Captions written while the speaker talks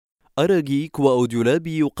أراجيك وأوديولاب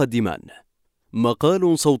يقدمان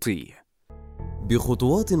مقال صوتي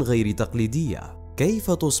بخطوات غير تقليدية،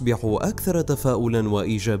 كيف تصبح أكثر تفاؤلا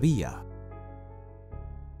وإيجابية.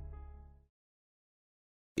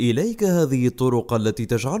 إليك هذه الطرق التي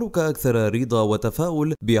تجعلك أكثر رضا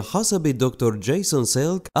وتفاؤل بحسب الدكتور جيسون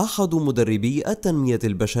سيلك، أحد مدربي التنمية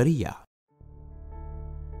البشرية.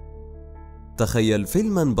 تخيل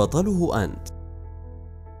فيلما بطله أنت.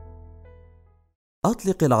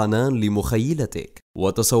 أطلق العنان لمخيلتك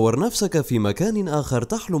وتصور نفسك في مكان آخر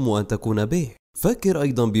تحلم أن تكون به. فكر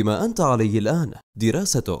أيضا بما أنت عليه الآن: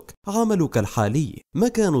 دراستك، عملك الحالي،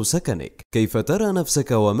 مكان سكنك، كيف ترى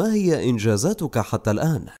نفسك وما هي إنجازاتك حتى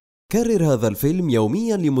الآن. كرر هذا الفيلم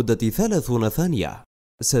يوميا لمدة 30 ثانية.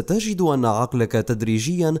 ستجد أن عقلك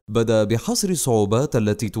تدريجيا بدأ بحصر الصعوبات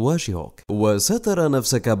التي تواجهك، وسترى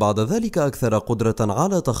نفسك بعد ذلك أكثر قدرة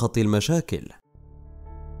على تخطي المشاكل.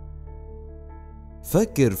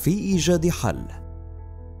 فكر في إيجاد حل.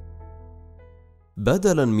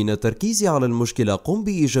 بدلاً من التركيز على المشكلة، قم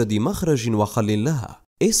بإيجاد مخرج وحل لها.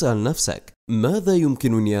 اسأل نفسك: ماذا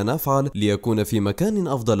يمكنني أن أفعل ليكون في مكان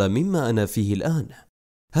أفضل مما أنا فيه الآن؟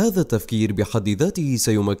 هذا التفكير بحد ذاته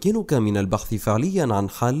سيمكنك من البحث فعلياً عن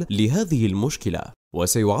حل لهذه المشكلة،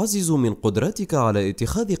 وسيعزز من قدرتك على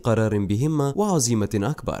اتخاذ قرار بهمة وعزيمة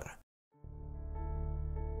أكبر.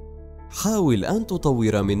 حاول أن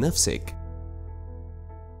تطور من نفسك.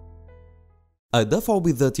 الدفع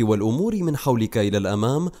بالذات والأمور من حولك إلى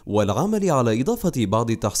الأمام، والعمل على إضافة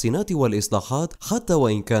بعض التحسينات والإصلاحات حتى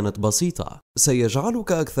وإن كانت بسيطة،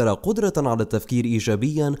 سيجعلك أكثر قدرة على التفكير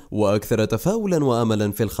إيجابيا وأكثر تفاؤلا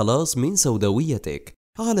وأملا في الخلاص من سوداويتك.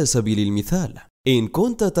 على سبيل المثال، إن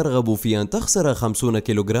كنت ترغب في أن تخسر 50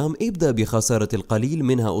 كيلوغرام، ابدأ بخسارة القليل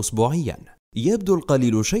منها أسبوعيا. يبدو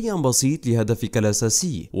القليل شيئا بسيط لهدفك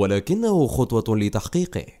الأساسي، ولكنه خطوة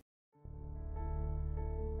لتحقيقه.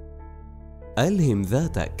 ألهم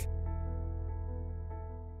ذاتك.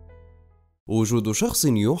 وجود شخص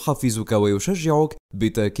يحفزك ويشجعك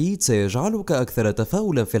بالتأكيد سيجعلك أكثر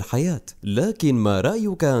تفاؤلا في الحياة، لكن ما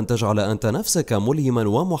رأيك أن تجعل أنت نفسك ملهما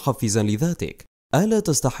ومحفزا لذاتك؟ ألا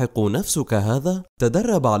تستحق نفسك هذا؟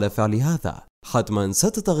 تدرب على فعل هذا، حتما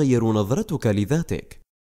ستتغير نظرتك لذاتك.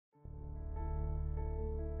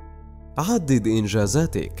 عدد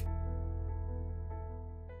إنجازاتك.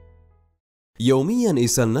 يومياً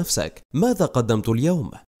اسأل نفسك: ماذا قدمت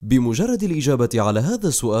اليوم؟ بمجرد الإجابة على هذا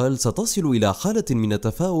السؤال ستصل إلى حالة من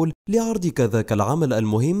التفاؤل لعرضك ذاك العمل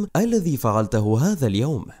المهم الذي فعلته هذا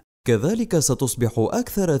اليوم. كذلك ستصبح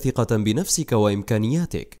أكثر ثقة بنفسك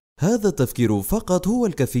وإمكانياتك. هذا التفكير فقط هو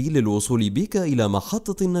الكفيل للوصول بك إلى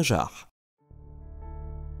محطة النجاح.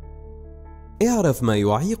 اعرف ما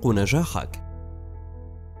يعيق نجاحك.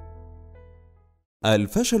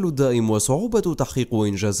 الفشل الدائم وصعوبة تحقيق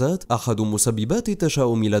إنجازات أحد مسببات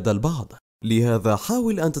التشاؤم لدى البعض، لهذا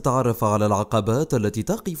حاول أن تتعرف على العقبات التي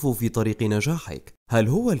تقف في طريق نجاحك. هل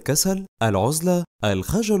هو الكسل، العزلة،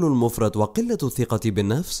 الخجل المفرط وقلة الثقة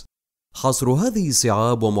بالنفس؟ حصر هذه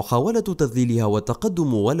الصعاب ومحاولة تذليلها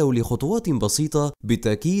والتقدم ولو لخطوات بسيطة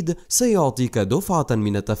بالتأكيد سيعطيك دفعة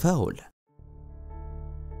من التفاؤل.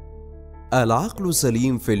 العقل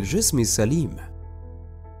السليم في الجسم السليم.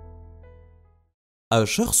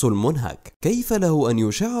 الشخص المنهك كيف له أن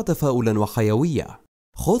يشع تفاؤلا وحيوية؟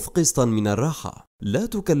 خذ قسطا من الراحة، لا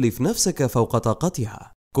تكلف نفسك فوق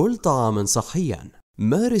طاقتها، كل طعاما صحيا،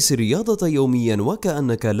 مارس الرياضة يوميا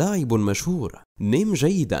وكأنك لاعب مشهور، نم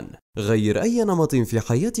جيدا، غير أي نمط في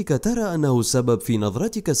حياتك ترى أنه السبب في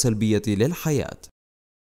نظرتك السلبية للحياة.